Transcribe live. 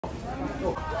Hi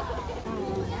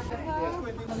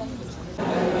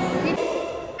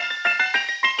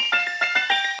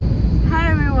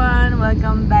everyone,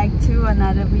 welcome back to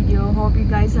another video. Hope you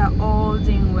guys are all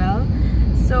doing well.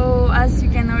 So as you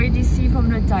can already see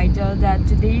from the title that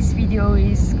today's video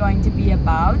is going to be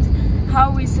about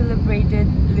how we celebrated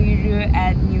Luira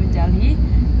at New Delhi.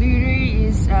 Luira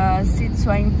is a seed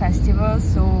sowing festival,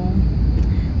 so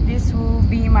this will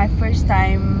be my first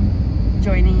time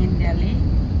joining in Delhi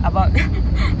about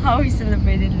how we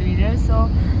celebrated Luira. So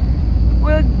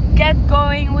we'll get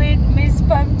going with Miss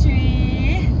Palm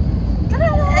Tree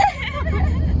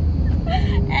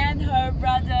and her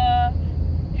brother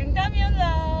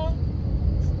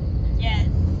Yes.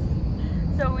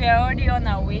 So we are already on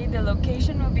our way. The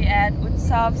location will be at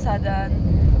Utsav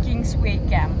Southern Kingsway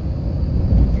Camp.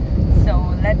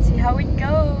 So let's see how it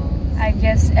goes. I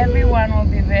guess everyone will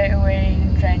be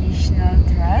wearing traditional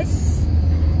dress.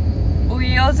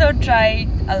 We also tried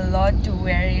a lot to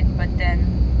wear it, but then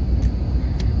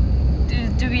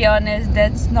to be honest,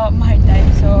 that's not my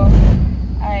type. So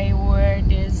I wore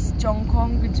this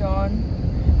Chongkong Gujon,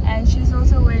 and she's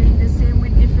also wearing the same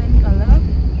with different color.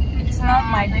 It's not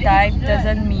my type,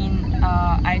 doesn't mean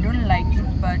I don't like it,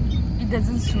 but it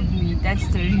doesn't suit me. That's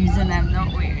the reason I'm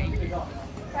not wearing it.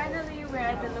 Finally, we're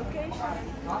at the location.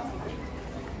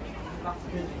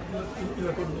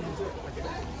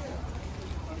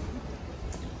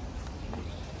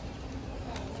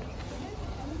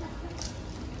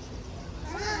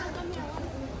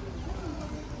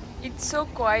 It's so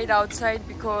quiet outside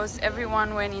because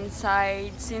everyone went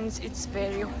inside since it's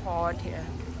very hot here.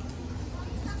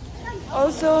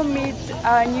 Also meet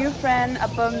our new friend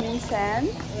Apam Nisan.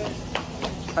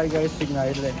 Hi guys,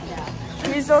 Signal.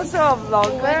 He's also a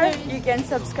vlogger. You can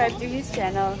subscribe to his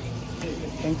channel.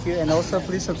 Thank you, and also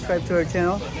please subscribe to our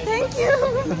channel. Thank you.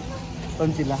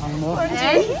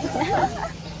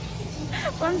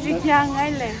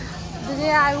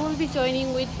 Today I will be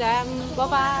joining with them. Bye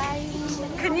bye.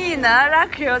 Kanina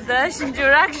rak yoda shinju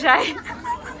rak shai.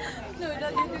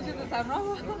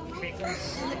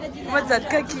 What's that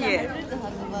cookie?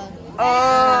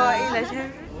 Oh, ila siya.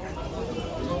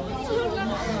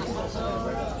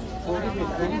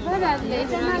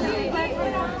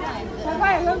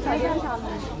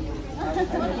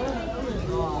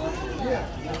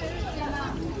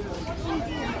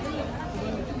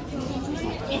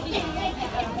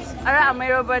 Ara amay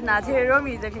Robert na the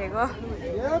Romy dekhego.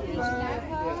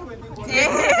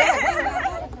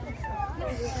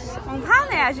 Ông tháo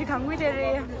này à, chị không biết đi.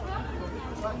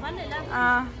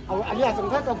 À. 아니야,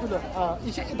 정말 깜짝이야.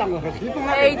 이제 이당 거 기분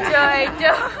에이 저.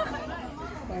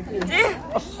 지.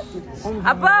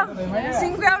 아빠,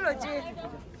 싱크야 로지.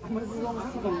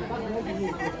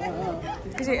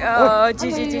 그지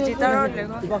지지 따로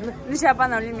내고. 니 아빠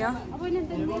나올리며.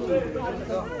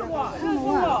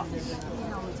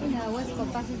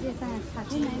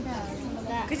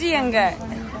 그지 연가.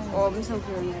 엄청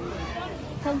그런데.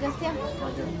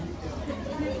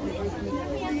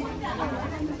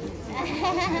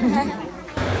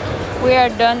 We are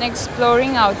done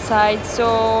exploring outside,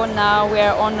 so now we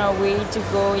are on our way to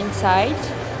go inside.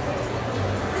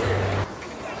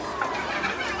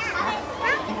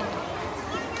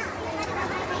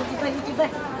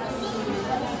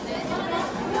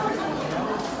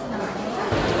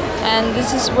 And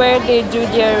this is where they do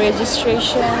their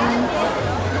registration.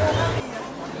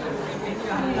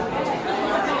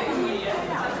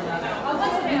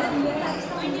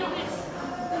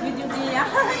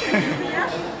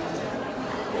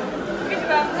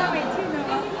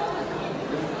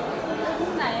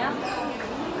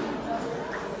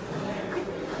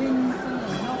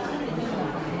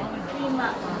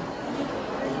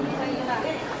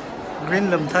 Green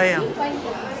lầm thay à?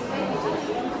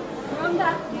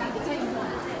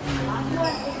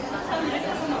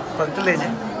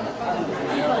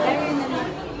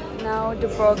 Now the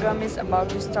program is about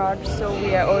to start, so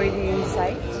we are already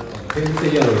inside.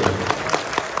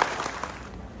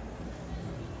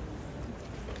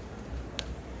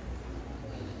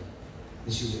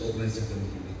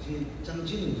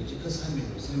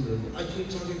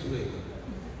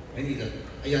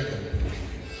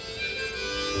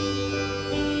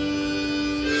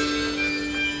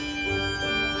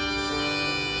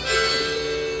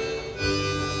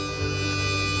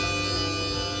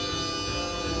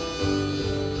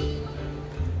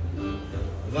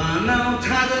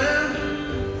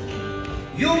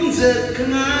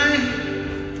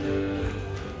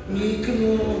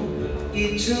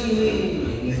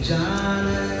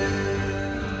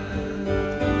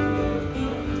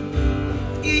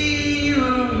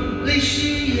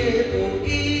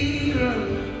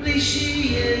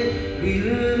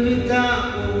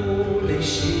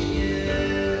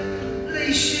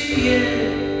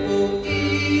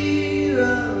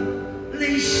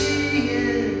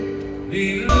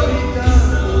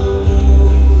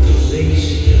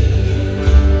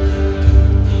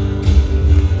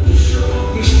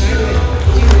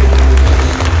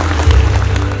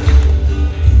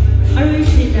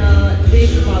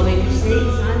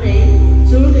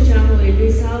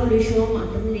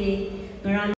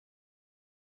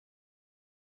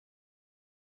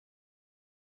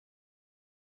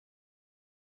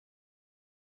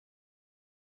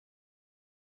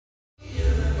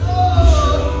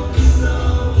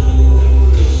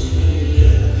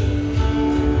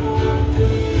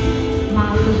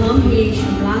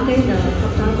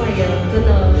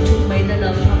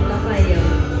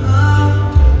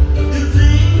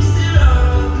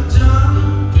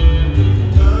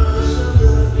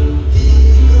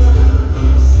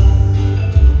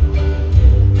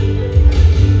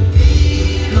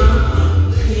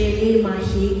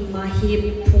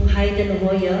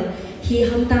 Hi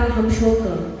hamta ham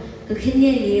shoka ka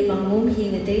khinye li mangum hi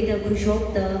ngatei da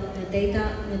khushok da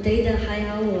ngatei da hai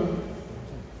hawa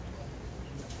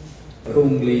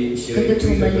Rungli ka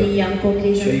thumali yang ko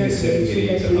ke janda se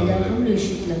da ham lu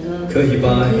shit laga ka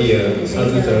hiba here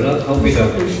sadu zarla thawida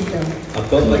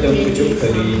apam madam kuchuk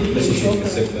khali masishi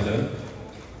sekmana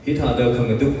hi thada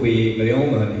khangdu kui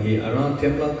ngreong man hi ara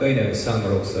templa kaina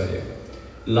sangrok saya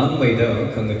lang maida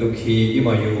khangdu khi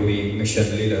imayuwi mission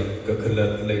lila ka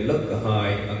khalat leilak ka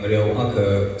hai angreo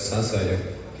akha sasaya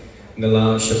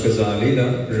ngala shakaza lila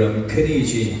ram khani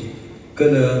ji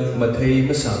kala mathai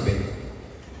masabe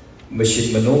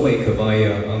machine manomai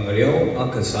khavaya angreo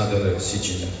akha sadala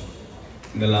sijina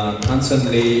ngala thansan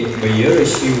le mayer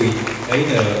shiwi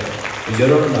aina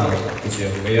yarona je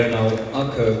mayer now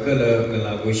akha kala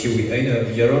ngala go shiwi aina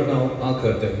yarona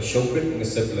akha the shokrit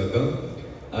ngasat laga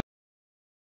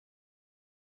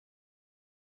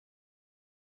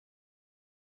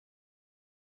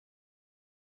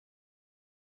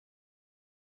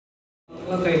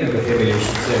Kain na family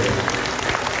share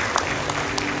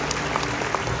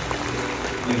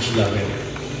yung sila men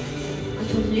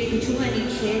athumli kuchuma ni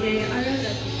share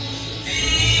araga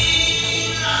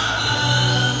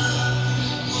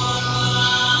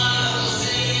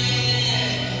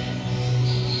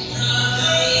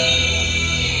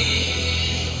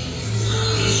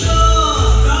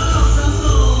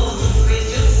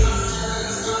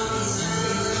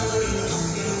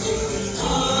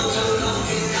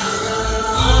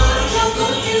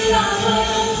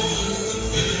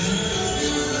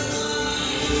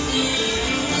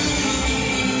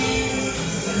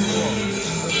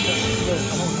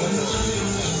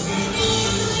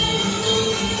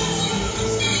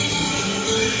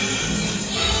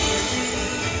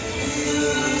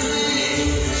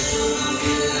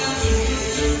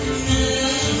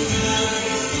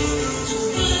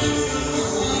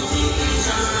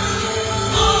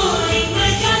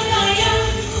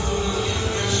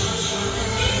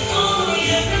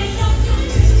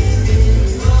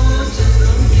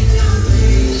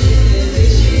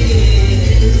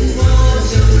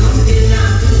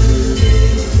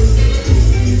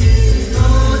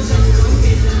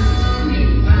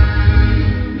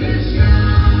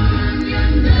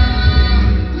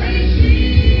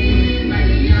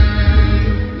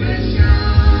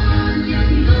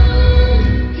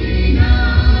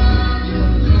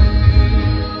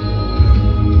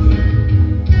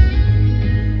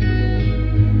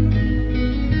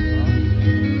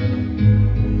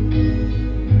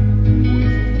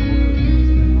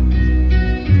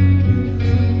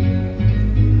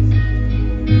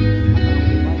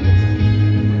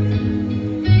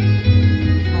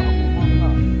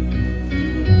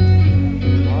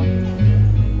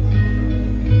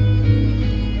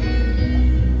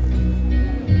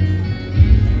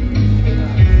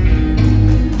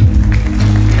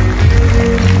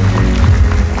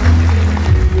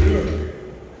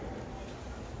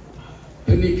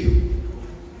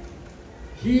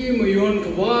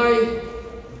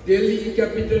Delhi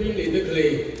capital in the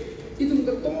clay. It was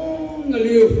the tongue a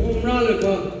little home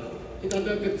ralaka. It had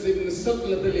a good sing the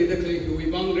subtle the leather clay to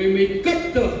be bang remade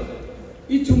cut the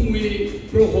Itumwe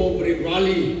Proho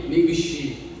Rally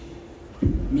Nigishi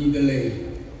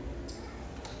Midale.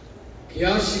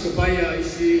 Kiashi Kabaya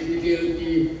is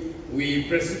TKLD we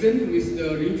president with the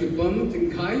Rinjubam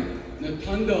Tinkai,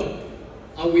 Natanda,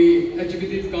 our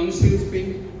executive council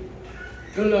being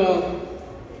Kala.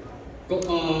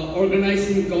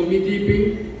 Organizing committee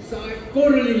being sai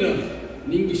korlila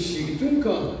ningishi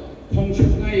tunka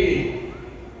phongchungai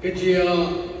kejia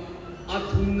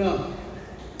athuna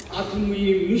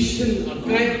아tum이 미션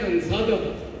아까였던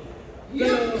사도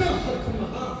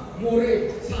약간 모래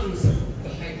상승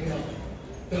다해요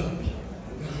더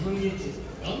항이지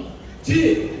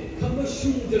지 한번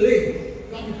숨들래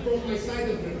come from my side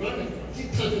of the brother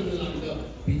지타는 란다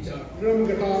비자 그럼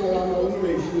그다 라마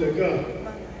오늘 있을까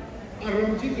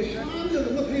아람지 그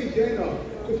샤는 뭐 해 되나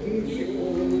그 분식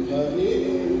오는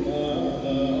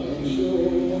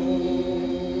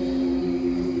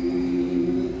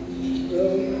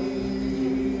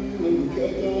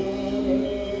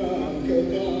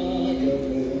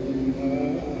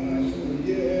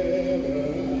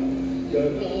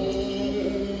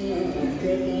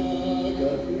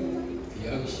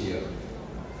역시요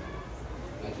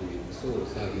아주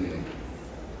소사기네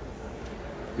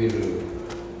그리고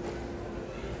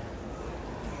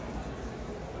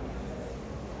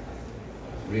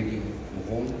reading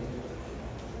home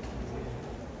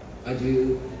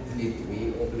아주 need to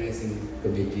be organizing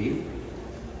committee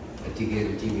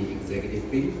TKLD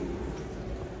executive team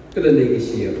그런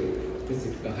얘기시요 그래서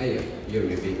하여 your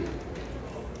review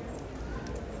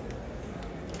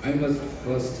I must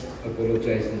first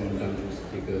apologize on Danju's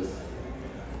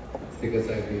because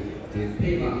I did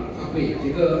配嘛发挥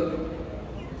这个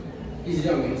一直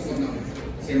让我们说呢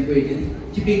先会跟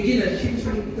这边进了新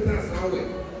春跟他稍微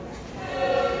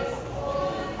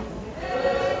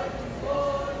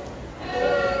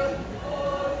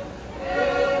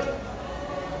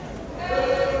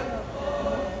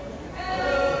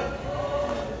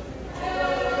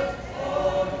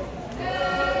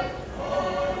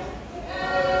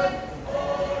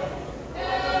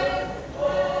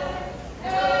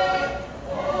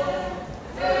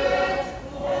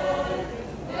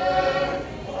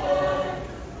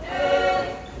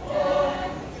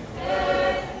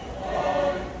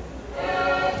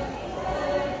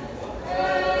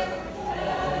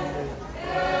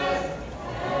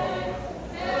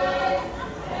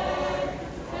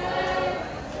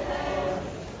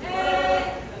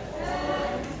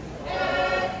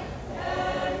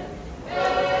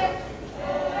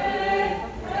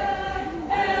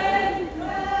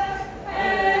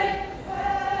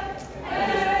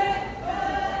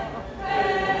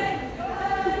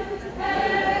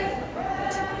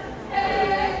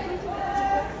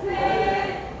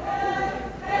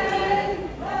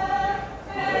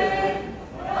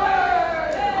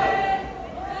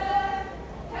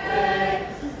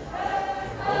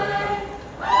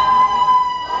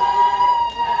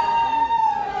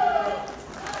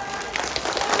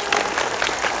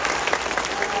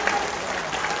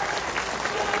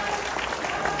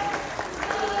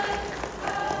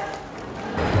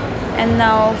And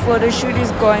now photo shoot is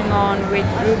going on with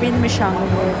Rubin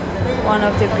Mishangu, one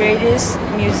of the greatest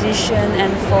musician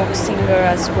and folk singer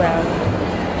as well.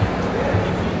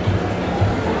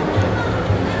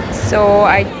 So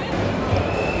I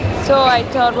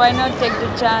thought why not take the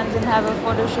chance and have a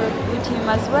photo shoot with him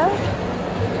as well.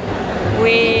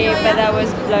 But I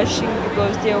was blushing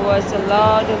because there was a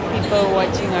lot of people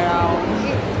watching around.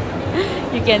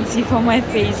 You can see from my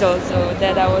face also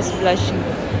that I was blushing.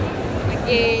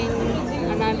 Again,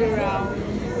 another round.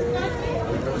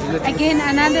 Again,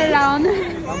 another round.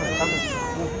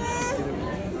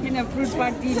 In a fruit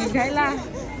party in Thailand.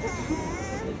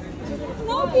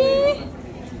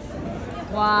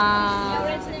 Wow.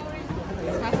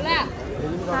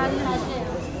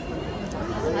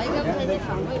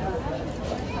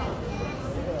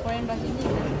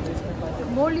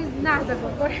 More is not the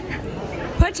Korean.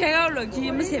 But check out look,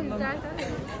 you must have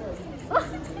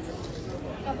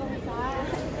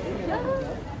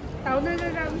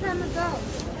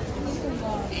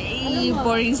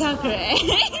boring soccer.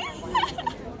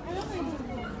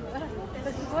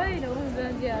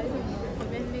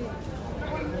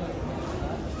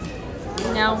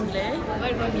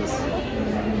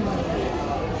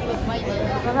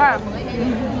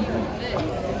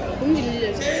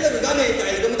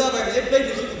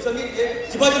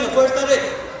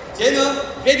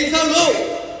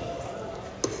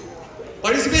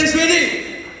 Participants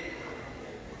ready?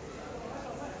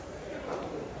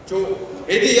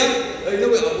 Ready, yeah? We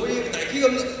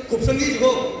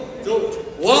go.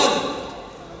 1,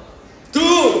 2,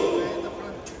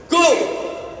 go!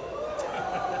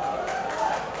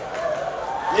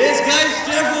 Yes, guys,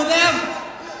 cheer for them!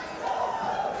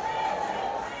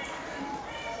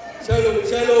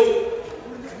 Shallow.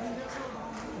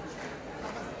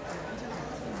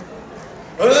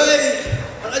 Hey!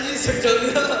 아직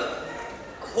section이야.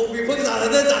 거기 거기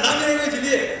잘하는데 잘하는 거 지니.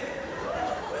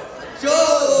 저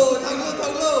당구.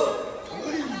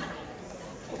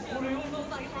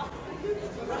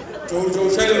 저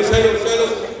shallow.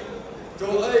 저,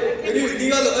 에이,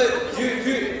 Ningalo,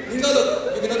 Ningalo,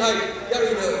 you cannot hide.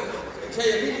 Yarino,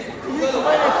 Chaya, Ningalo.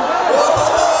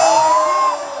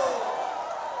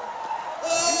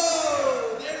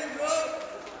 Oh, there you go.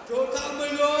 Joe, talk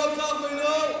below.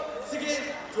 Again,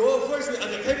 Joe, first, as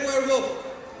a paper go.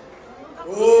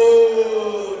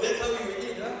 Oh, that's how you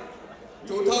eat, huh?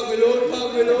 Joe, talk below.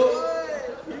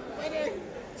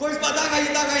 First, but I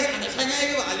and the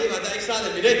Shanghai, I live at the extra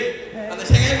minute. And the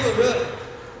Shanghai go.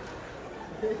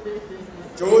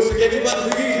 Joe, so get him up.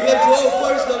 Joe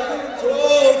first.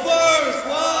 Joe first.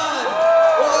 One.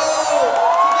 Oh,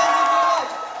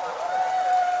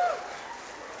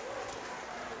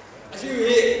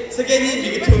 second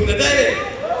big tune the day.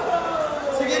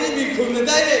 Second big tune the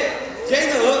day.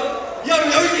 Jenna, you're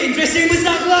interesting with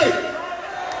that.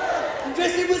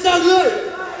 Interesting with that.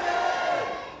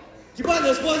 You want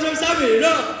the sponsor something,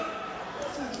 no?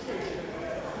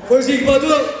 First thing about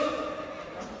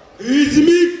it's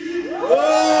me.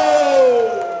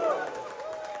 Oh.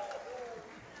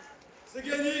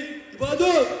 Second thing about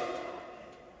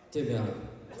Temia.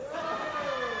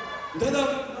 Dada.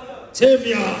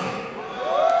 Temia.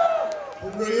 Who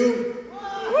are you?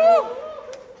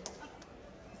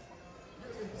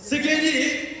 Second thing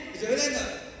is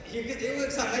he gets even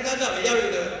some like that.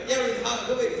 Yaru, how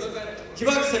go away. He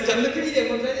was such a lucky day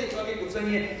one day.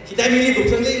 He died me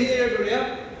books on the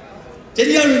interior. Tell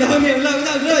you how many love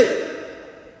right.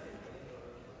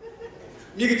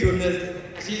 You get to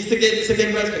see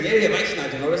second prize area by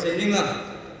Snatch or saying,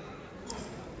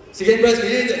 second prize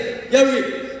area. Yaru,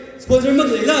 sponsor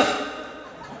Mother.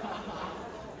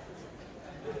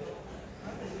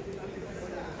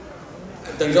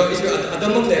 The job is at the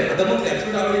moment,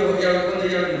 2 hours on the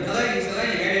yard.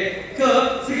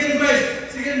 Second prize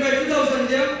 2000,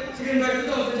 second prize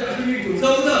 2000, I think you so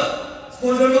the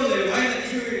sponsor of the wine,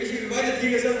 issue by the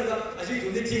tigers, I think to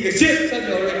the tigers ship, such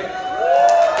already.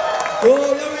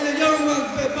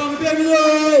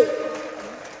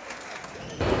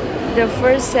 The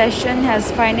first session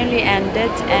has finally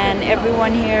ended and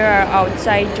everyone here are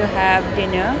outside to have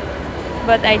dinner.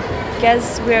 But I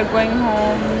guess we are going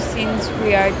home since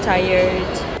we are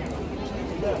tired.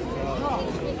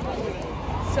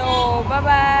 So bye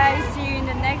bye.